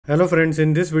Hello friends,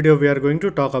 in this video we are going to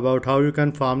talk about how you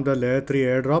can farm the layer 3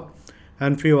 airdrop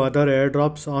and few other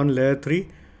airdrops on layer 3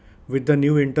 with the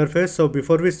new interface. So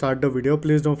before we start the video,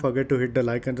 please don't forget to hit the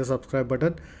like and the subscribe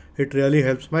button. It really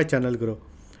helps my channel grow.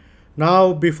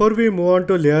 Now before we move on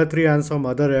to layer 3 and some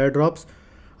other airdrops,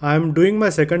 I am doing my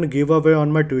second giveaway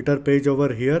on my Twitter page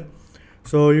over here.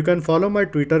 So you can follow my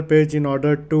Twitter page in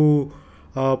order to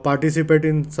participate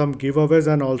in some giveaways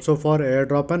and also for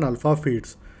airdrop and alpha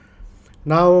feeds.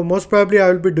 Now most probably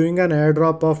I will be doing an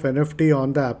airdrop of NFT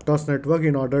on the Aptos network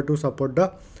in order to support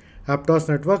the Aptos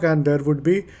network, and there would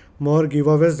be more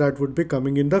giveaways that would be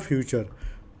coming in the future.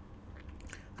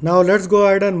 Now let's go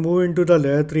ahead and move into the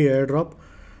layer 3 airdrop.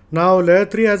 Now layer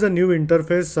 3 has a new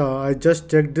interface. I just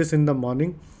checked this in the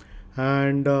morning,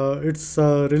 and it's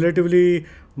relatively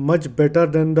much better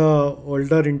than the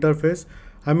older interface.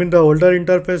 I mean, the older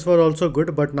interface was also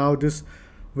good, but now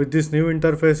with this new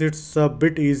interface it's a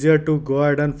bit easier to go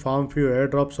ahead and farm few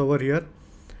airdrops over here.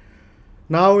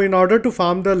 Now in order to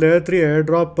farm the layer 3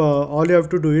 airdrop, all you have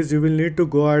to do is you will need to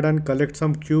go ahead and collect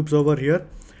some cubes over here.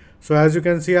 So as you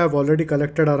can see, I've already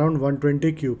collected around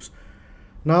 120 cubes.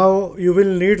 Now you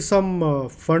will need some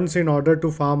funds in order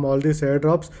to farm all these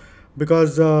airdrops,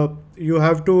 because you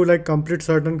have to complete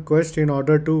certain quests in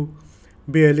order to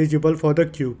be eligible for the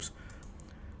cubes.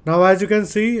 Now as you can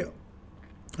see,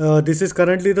 this is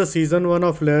currently the season 1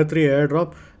 of layer 3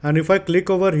 airdrop, and if I click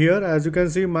over here, as you can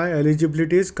see, my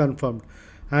eligibility is confirmed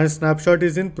and snapshot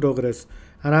is in progress,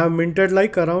 and I have minted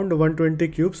like around 120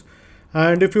 cubes.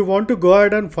 And if you want to go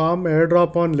ahead and farm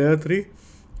airdrop on layer 3,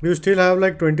 you still have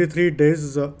like 23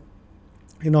 days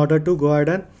in order to go ahead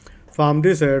and farm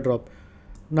this airdrop.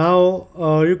 Now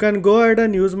you can go ahead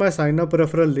and use my sign up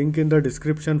referral link in the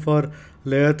description for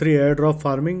layer 3 airdrop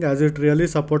farming, as it really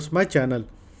supports my channel.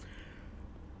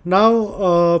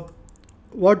 Now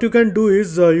what you can do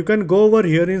is you can go over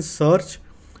here in search,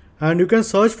 and you can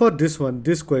search for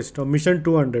this quest, mission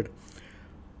 200,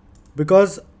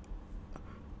 because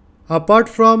apart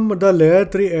from the layer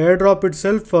 3 airdrop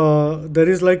itself, there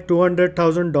is like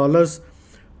 $200,000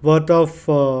 worth of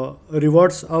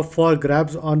rewards up for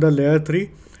grabs on the layer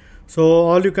 3. So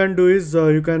all you can do is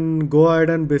you can go ahead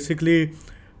and basically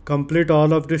complete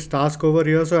all of this task over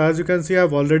here. So as you can see,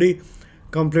 I've already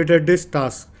completed this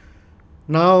task.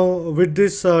 Now with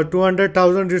this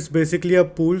 200,000, it's basically a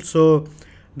pool. So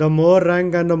the more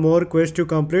rank and the more quest you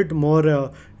complete,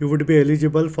 more you would be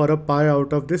eligible for a pie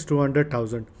out of this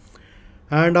 200,000.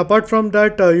 And apart from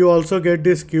that, you also get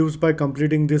these cubes by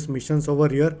completing these missions over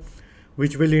here,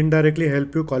 which will indirectly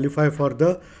help you qualify for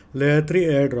the layer 3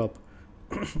 airdrop.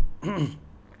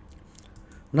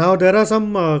 Now there are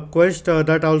some quests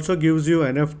that also gives you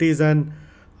NFTs and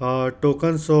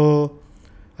tokens. So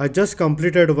I just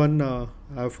completed one.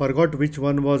 I forgot which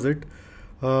one was it.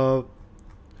 So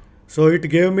it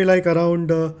gave me like around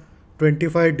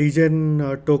 25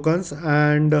 DGen tokens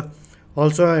and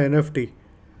also an NFT.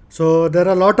 So there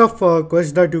are a lot of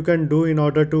quests that you can do in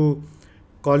order to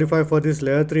qualify for this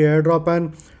layer 3 airdrop.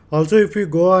 And also if you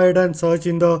go ahead and search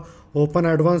in the open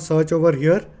advanced search over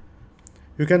here,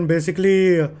 you can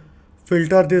basically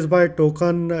filter this by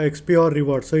token, XP or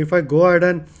reward. So if I go ahead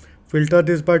and filter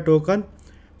this by token,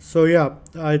 so yeah,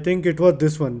 I think it was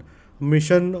this one,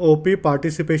 mission OP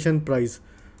participation prize.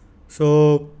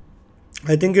 So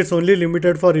I think it's only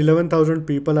limited for 11,000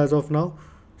 people as of now.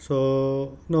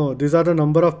 So no, these are the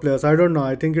number of players. I don't know.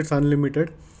 I think it's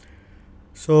unlimited.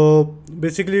 So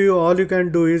basically all you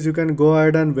can do is you can go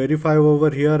ahead and verify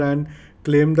over here and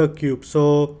claim the cube.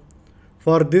 So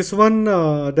for this one, they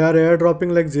are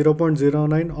airdropping like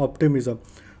 0.09 optimism.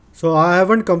 So I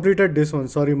haven't completed this one.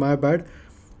 Sorry, my bad.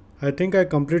 I think I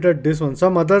completed this one.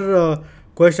 Some other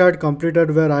quest I had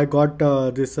completed where I got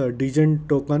this DGen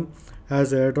token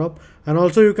as airdrop. And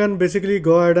also you can basically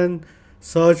go ahead and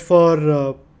search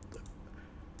for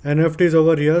NFTs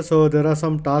over here. So there are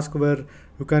some tasks where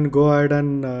you can go ahead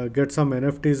and get some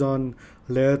NFTs on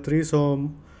layer 3. So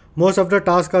most of the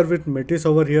tasks are with metis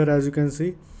over here, as you can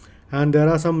see. And there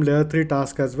are some layer 3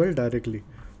 tasks as well directly.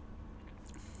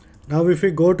 Now if we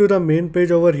go to the main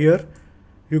page over here,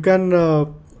 you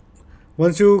can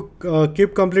once you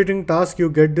keep completing tasks, you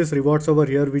get this rewards over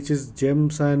here, which is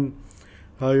gems, and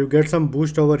you get some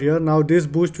boost over here. Now this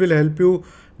boost will help you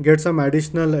get some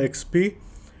additional XP,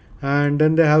 and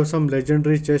then they have some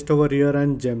legendary chest over here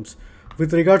and gems.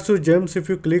 With regards to gems, if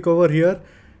you click over here,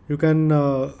 you can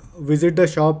visit the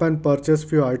shop and purchase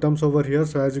few items over here.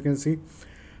 So as you can see,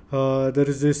 there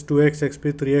is this 2x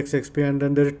XP, 3x XP, and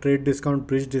then there is trade discount,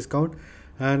 bridge discount,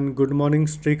 and good morning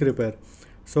streak repair.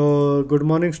 So good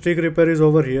morning streak repair is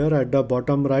over here at the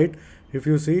bottom right, if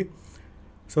you see.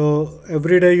 So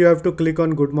every day you have to click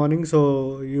on good morning,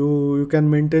 so you can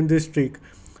maintain this streak.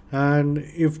 And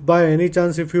if by any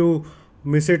chance if you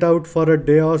miss it out for a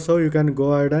day or so, you can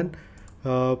go ahead and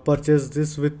purchase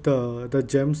this with the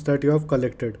gems that you have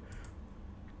collected.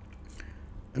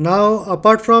 Now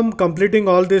apart from completing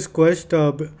all this quest,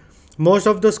 most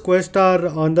of those quests are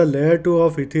on the layer 2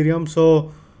 of Ethereum,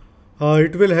 so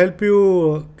it will help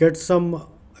you get some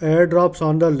airdrops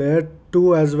on the layer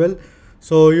 2 as well.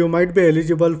 So you might be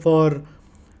eligible for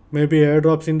maybe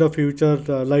airdrops in the future,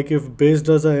 like if base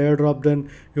does a airdrop, then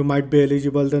you might be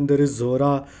eligible. Then there is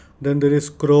Zora, then there is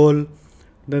Scroll,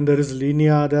 then there is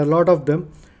Linea. There are a lot of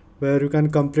them where you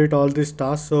can complete all these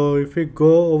tasks. So if we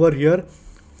go over here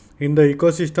in the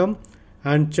ecosystem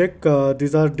and check,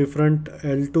 these are different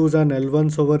L2s and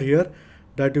L1s over here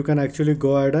that you can actually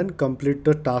go ahead and complete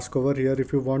the task over here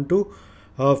if you want to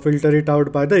filter it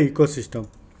out by the ecosystem.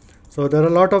 So there are a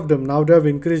lot of them. Now they have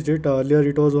increased it. Earlier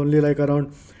it was only like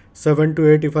around 7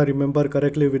 to 8 if I remember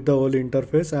correctly with the whole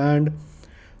interface. And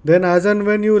then as and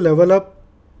when you level up,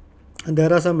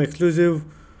 there are some exclusive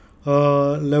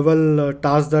level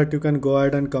tasks that you can go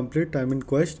ahead and complete, I mean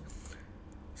quest.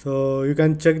 So you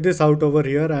can check this out over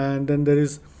here. And then there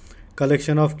is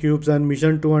collection of cubes and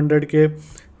mission 200k,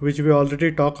 which we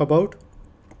already talked about.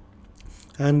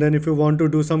 And then if you want to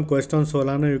do some quest on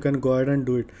Solana, you can go ahead and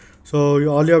do it. So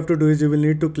all you have to do is you will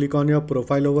need to click on your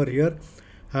profile over here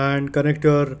and connect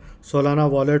your Solana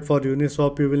wallet. For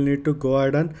Uniswap, you will need to go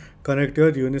ahead and connect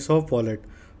your Uniswap wallet.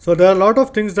 So there are a lot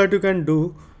of things that you can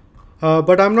do,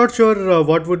 but I'm not sure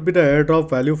what would be the airdrop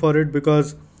value for it,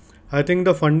 because I think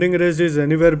the funding raised is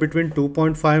anywhere between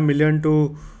 2.5 million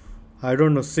to, I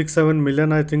don't know, 6-7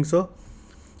 million, I think so.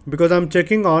 Because I'm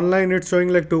checking online, it's showing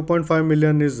like 2.5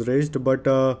 million is raised, but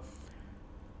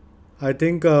I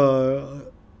think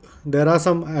there are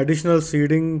some additional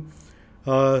seeding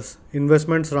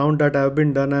investments round that have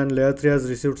been done, and Layer 3 has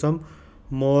received some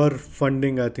more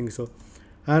funding, I think so.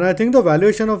 And I think the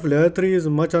valuation of Layer 3 is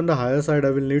much on the higher side.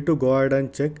 I will need to go ahead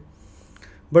and check.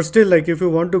 But still, like if you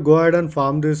want to go ahead and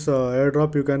farm this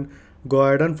airdrop, you can go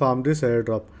ahead and farm this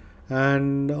airdrop.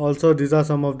 And also these are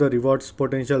some of the rewards,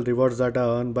 potential rewards that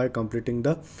are earned by completing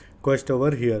the quest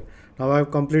over here. Now I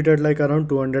have completed like around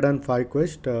 205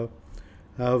 quests,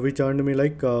 which earned me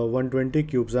like 120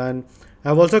 cubes. And I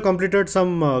have also completed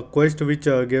some quest which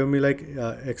gave me like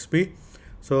XP.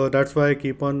 So that's why I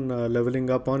keep on leveling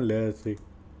up on layer 3.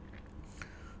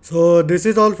 So this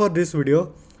is all for this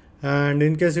video. And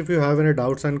in case if you have any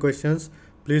doubts and questions,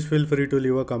 please feel free to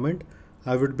leave a comment.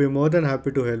 I would be more than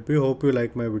happy to help you. Hope you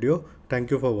like my video.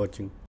 Thank you for watching.